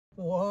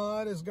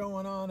What is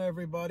going on,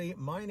 everybody?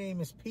 My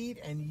name is Pete,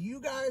 and you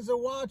guys are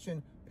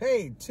watching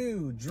Paid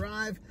to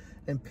Drive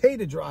and Pay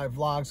to Drive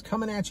vlogs,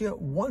 coming at you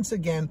once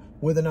again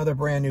with another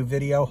brand new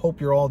video. Hope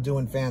you're all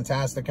doing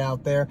fantastic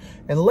out there.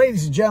 And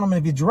ladies and gentlemen,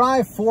 if you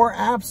drive for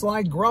apps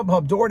like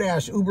GrubHub,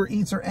 Doordash, Uber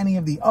Eats, or any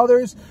of the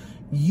others,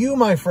 you,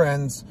 my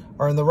friends,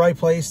 are in the right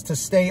place to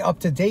stay up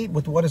to date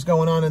with what is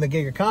going on in the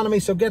gig economy.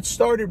 So get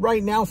started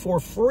right now for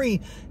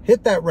free.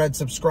 Hit that red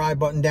subscribe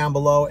button down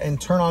below and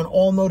turn on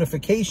all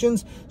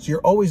notifications so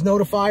you're always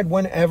notified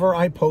whenever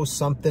I post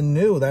something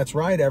new. That's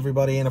right,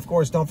 everybody. And of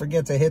course, don't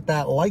forget to hit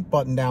that like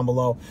button down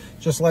below.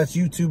 Just lets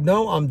YouTube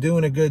know I'm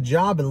doing a good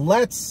job. And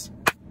let's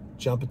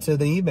jump into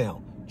the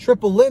email.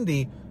 Triple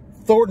Lindy,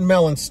 Thornton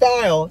Melon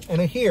style.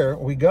 And here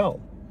we go.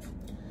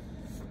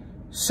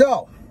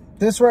 So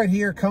this right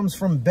here comes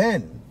from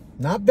Ben.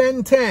 Not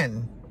Ben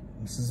 10.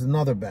 This is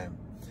another Ben.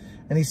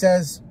 And he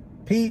says,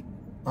 Pete,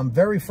 I'm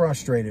very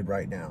frustrated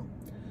right now.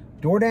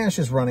 DoorDash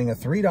is running a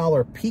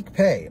 $3 peak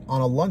pay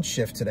on a lunch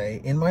shift today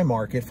in my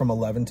market from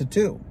 11 to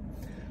 2.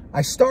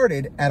 I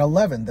started at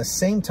 11, the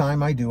same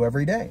time I do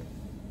every day.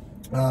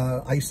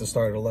 I used to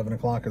start at 11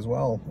 o'clock as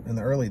well in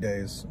the early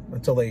days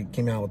until they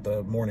came out with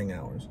the morning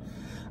hours.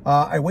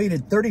 I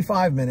waited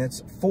 35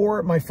 minutes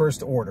for my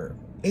first order,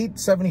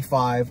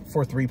 $8.75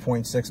 for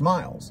 3.6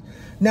 miles.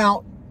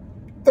 Now,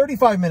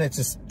 35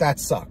 minutes, that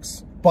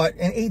sucks. But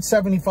an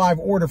 $8.75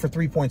 order for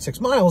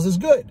 3.6 miles is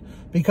good.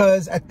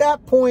 Because at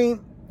that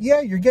point, yeah,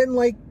 you're getting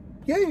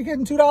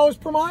 $2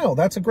 per mile.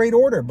 That's a great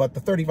order, but the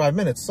 35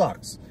 minutes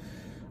sucks.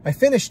 I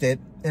finished it,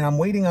 and I'm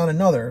waiting on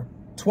another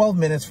 12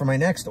 minutes for my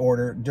next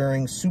order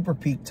during super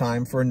peak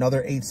time for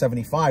another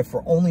 $8.75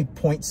 for only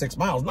 0.6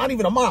 miles. Not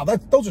even a mile.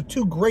 Those are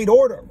two great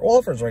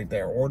offers right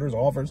there.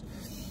 Offers.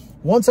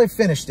 Once I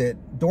finished it,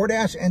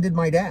 DoorDash ended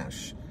my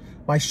dash.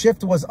 My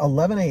shift was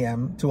 11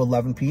 a.m. to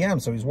 11 p.m.,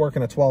 so he's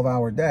working a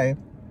 12-hour day.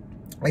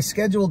 I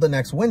scheduled the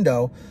next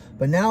window,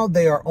 but now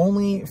they are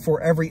only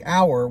for every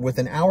hour with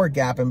an hour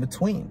gap in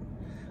between.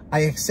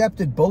 I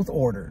accepted both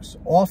orders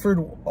offered.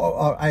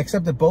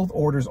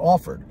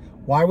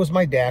 Why was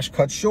my dash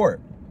cut short?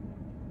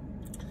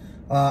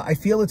 I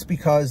feel it's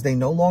because they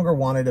no longer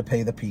wanted to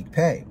pay the peak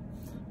pay.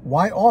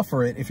 Why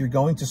offer it if you're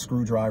going to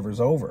screw drivers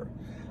over?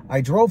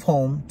 I drove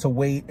home to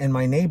wait, and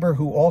my neighbor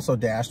who also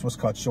dashed was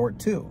cut short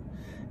too.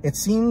 It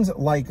seems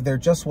like there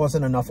just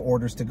wasn't enough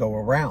orders to go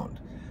around.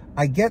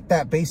 I get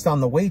that based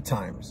on the wait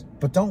times,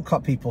 but don't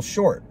cut people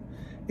short.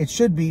 It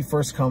should be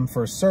first come,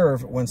 first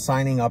serve when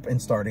signing up and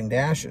starting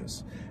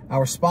dashes.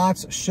 Our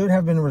spots should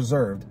have been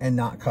reserved and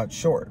not cut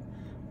short.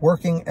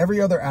 Working every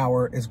other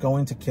hour is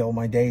going to kill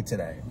my day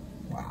today.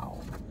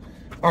 Wow.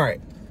 All right.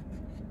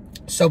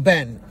 So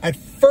Ben, at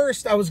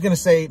first I was going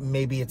to say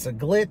maybe it's a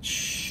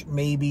glitch,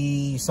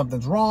 maybe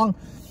something's wrong.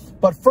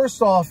 But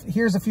first off,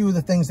 here's a few of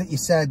the things that you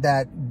said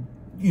that,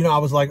 you know, I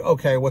was like,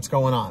 okay, what's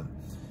going on?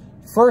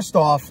 First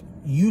off,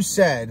 you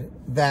said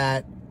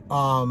that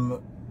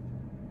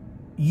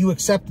you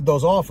accepted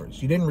those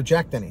offers. You didn't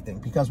reject anything,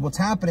 because what's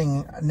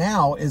happening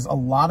now is a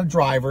lot of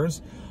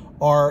drivers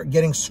are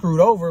getting screwed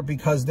over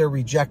because they're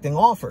rejecting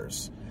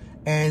offers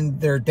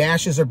and their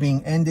dashes are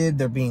being ended,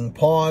 they're being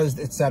paused,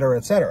 etc.,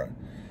 etc.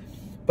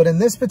 But in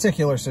this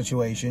particular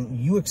situation,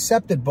 you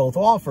accepted both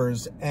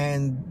offers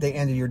and they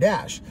ended your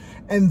dash.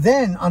 And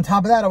then on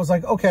top of that, I was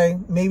like, okay,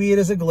 maybe it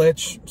is a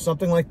glitch,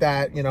 something like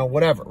that, you know,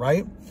 whatever,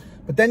 right?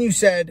 But then you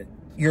said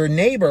your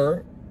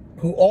neighbor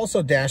who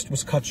also dashed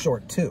was cut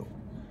short too.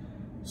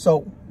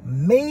 So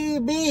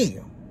maybe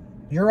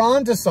you're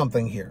onto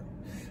something here.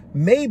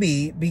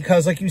 Maybe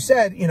because, like you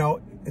said, you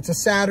know, it's a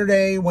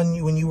Saturday when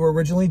you were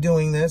originally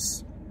doing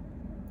this,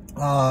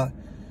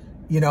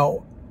 you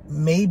know,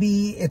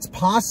 maybe it's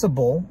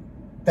possible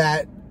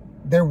that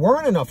there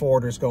weren't enough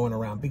orders going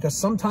around, because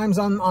sometimes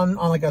on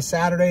like a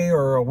Saturday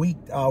or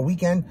a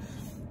weekend,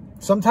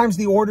 sometimes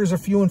the orders are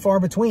few and far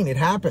between. It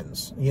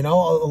happens, you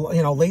know.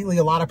 Lately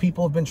a lot of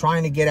people have been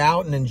trying to get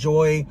out and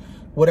enjoy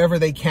whatever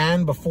they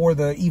can before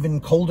the even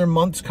colder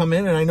months come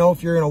in. And I know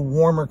if you're in a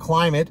warmer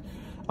climate,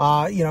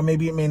 you know,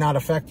 maybe it may not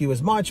affect you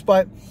as much,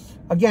 but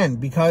again,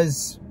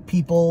 because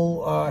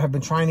people have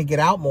been trying to get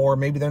out more,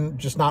 maybe they're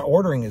just not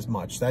ordering as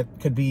much. That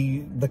could be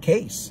the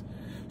case.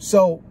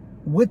 So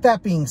with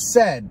that being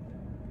said,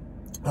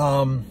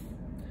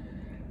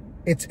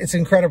 it's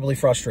incredibly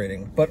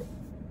frustrating. But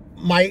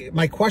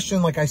my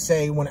question, like I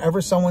say,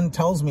 whenever someone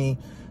tells me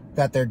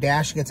that their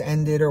dash gets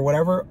ended or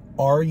whatever,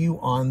 are you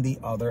on the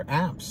other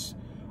apps?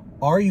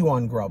 Are you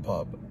on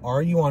GrubHub?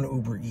 Are you on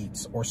Uber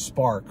Eats or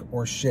Spark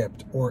or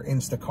Shipt or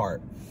Instacart?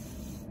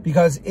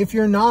 Because if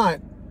you're not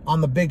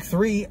on the big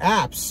three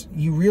apps,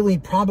 you really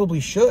probably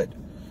should,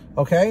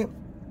 okay?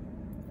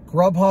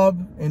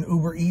 GrubHub and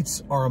Uber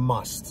Eats are a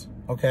must,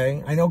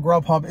 okay? I know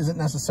GrubHub isn't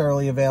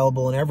necessarily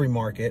available in every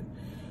market,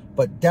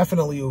 but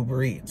definitely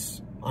Uber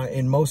Eats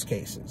in most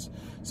cases.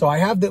 So I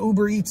have the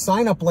Uber Eats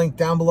sign up link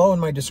down below in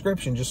my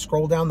description. Just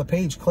scroll down the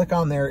page, click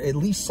on there, at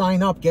least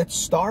sign up, get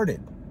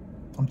started.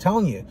 I'm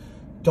telling you,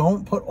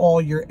 don't put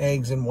all your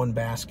eggs in one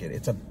basket.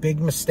 It's a big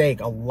mistake.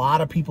 A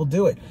lot of people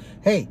do it.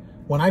 Hey,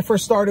 when I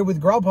first started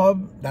with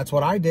GrubHub, that's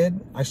what I did.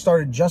 I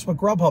started just with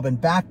GrubHub,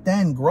 and back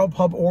then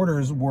GrubHub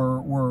orders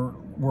were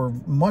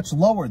much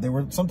lower. They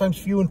were sometimes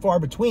few and far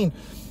between.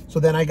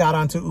 So then I got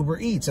onto Uber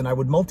Eats, and I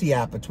would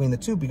multi-app between the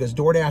two because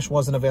Doordash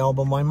wasn't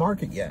available in my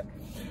market yet.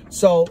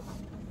 So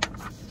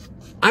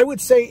I would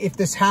say if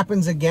this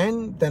happens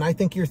again, then I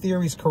think your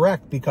theory is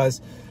correct, because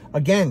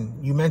again,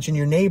 you mentioned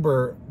your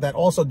neighbor that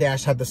also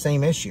Dash had the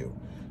same issue.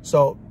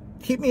 So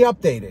keep me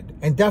updated,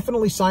 and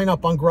definitely sign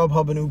up on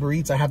GrubHub and Uber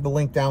Eats. I have the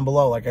link down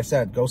below. Like I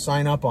said, go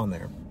sign up on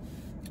there.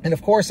 And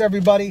of course,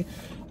 everybody,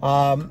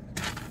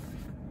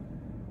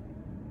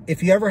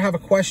 if you ever have a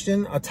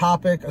question, a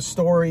topic, a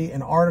story,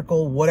 an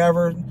article,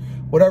 whatever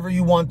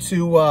you want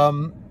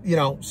to, you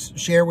know,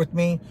 share with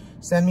me,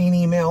 send me an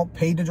email,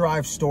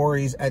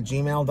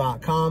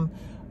 paidtodrivestories@gmail.com.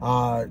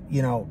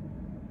 You know,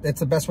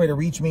 that's the best way to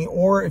reach me.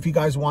 Or if you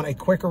guys want a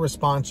quicker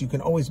response, you can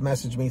always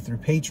message me through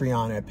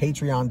Patreon at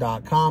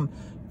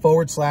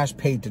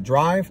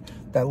patreon.com/paidtodrive.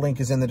 That link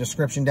is in the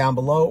description down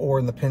below or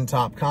in the pinned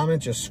top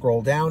comment. Just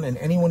scroll down, and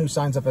anyone who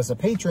signs up as a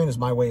patron, is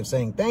my way of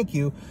saying thank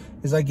you,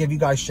 is I give you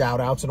guys shout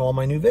outs in all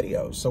my new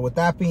videos. So with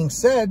that being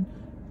said,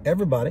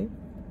 everybody,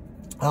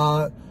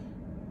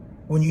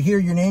 when you hear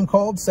your name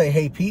called, say,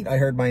 "Hey Pete, I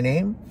heard my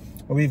name."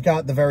 We've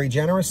got the very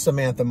generous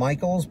Samantha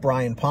Michaels,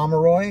 Brian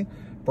Pomeroy,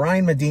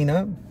 Brian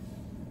Medina,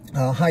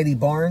 Heidi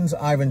Barnes,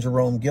 Ivan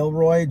Jerome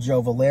Gilroy,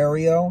 Joe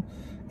Valerio,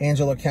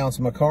 Angela Counts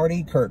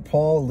McCarty, Kurt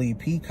Paul, Lee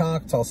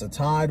Peacock, Tulsa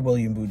Tide,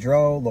 William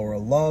Boudreau, Laura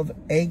Love,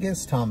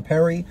 Agus, Tom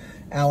Perry,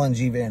 Alan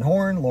G. Van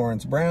Horn,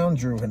 Lawrence Brown,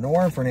 Drew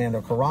Honor, Fernando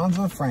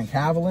Carranza, Frank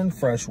Haviland,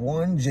 Fresh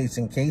One,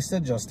 Jason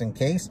Casta, Justin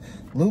Case,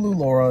 Lulu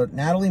Laura,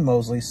 Natalie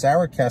Mosley,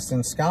 Sarah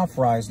Keston, Scott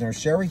Freisner,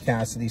 Sherry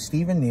Cassidy,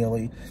 Stephen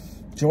Neely,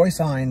 Joyce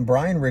Hine,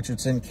 Brian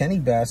Richardson, Kenny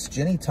Best,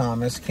 Ginny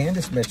Thomas,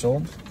 Candace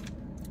Mitchell,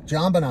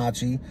 John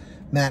Bonacci,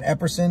 Matt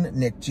Epperson,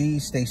 Nick G,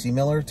 Stacy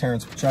Miller,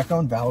 Terrence Pacheco,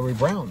 and Valerie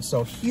Brown.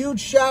 So huge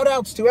shout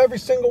outs to every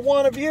single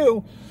one of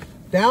you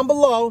down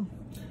below.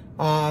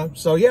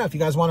 So yeah, if you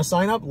guys want to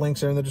sign up,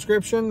 links are in the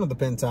description of the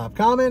pinned top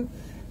comment.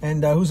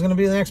 And who's going to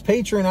be the next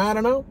patron? I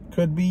don't know.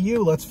 Could be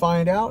you. Let's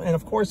find out. And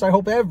of course, I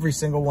hope every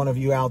single one of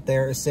you out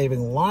there is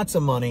saving lots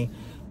of money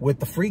with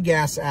the free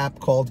gas app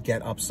called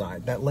Get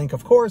Upside. That link,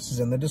 of course, is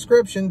in the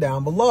description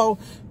down below.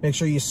 Make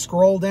sure you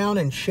scroll down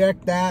and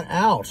check that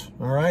out.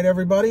 All right,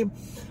 everybody?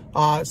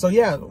 So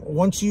yeah,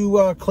 once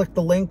you click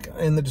the link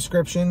in the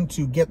description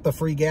to get the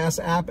free gas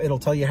app, it'll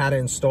tell you how to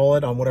install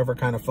it on whatever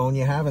kind of phone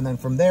you have. And then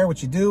from there,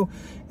 what you do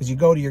is you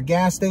go to your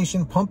gas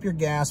station, pump your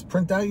gas,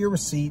 print out your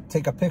receipt,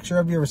 take a picture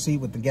of your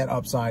receipt with the Get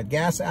Upside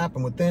gas app,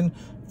 and within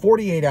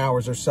 48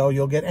 hours or so,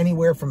 you'll get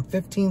anywhere from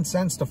 15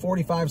 cents to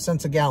 45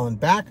 cents a gallon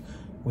back,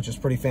 which is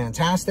pretty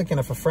fantastic. And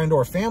if a friend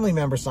or a family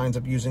member signs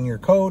up using your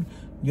code,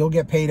 you'll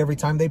get paid every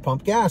time they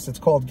pump gas. It's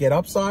called Get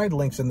Upside.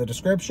 Links in the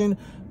description.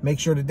 Make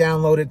sure to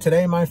download it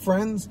today, my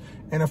friends.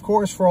 And of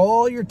course, for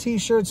all your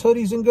t-shirts,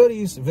 hoodies, and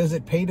goodies,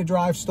 visit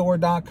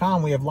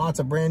paidtodrivestore.com. We have lots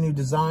of brand new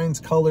designs,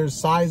 colors,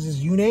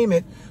 sizes, you name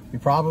it. We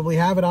probably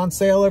have it on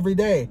sale every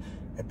day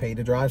at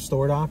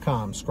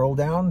paidtodrivestore.com. Scroll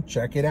down,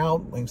 check it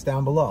out, links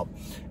down below.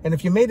 And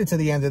if you made it to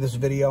the end of this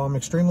video, I'm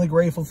extremely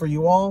grateful for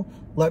you all.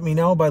 Let me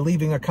know by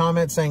leaving a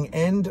comment saying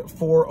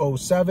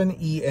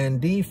END407,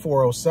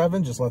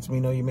 END407. Just lets me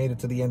know you made it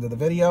to the end of the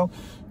video.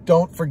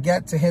 Don't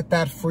forget to hit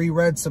that free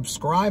red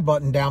subscribe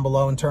button down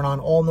below and turn on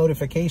all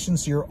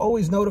notifications so you're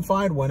always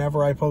notified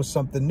whenever I post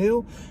something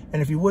new.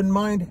 And if you wouldn't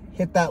mind,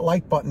 hit that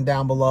like button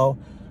down below.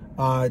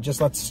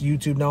 Just lets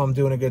YouTube know I'm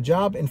doing a good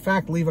job. In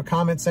fact, leave a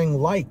comment saying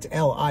liked,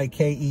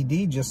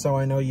 L-I-K-E-D, just so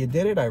I know you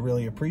did it. I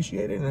really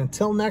appreciate it. And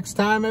until next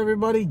time,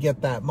 everybody, get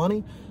that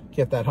money,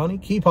 get that honey,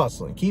 keep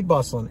hustling, keep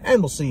bustling,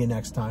 and we'll see you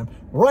next time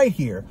right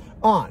here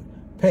on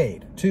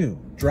Paid to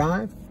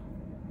Drive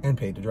and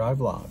Paid to Drive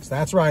Vlogs.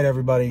 That's right,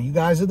 everybody. You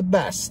guys are the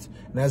best.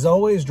 And as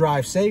always,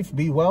 drive safe,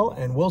 be well,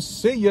 and we'll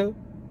see you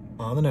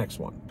on the next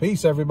one.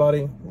 Peace,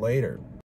 everybody. Later.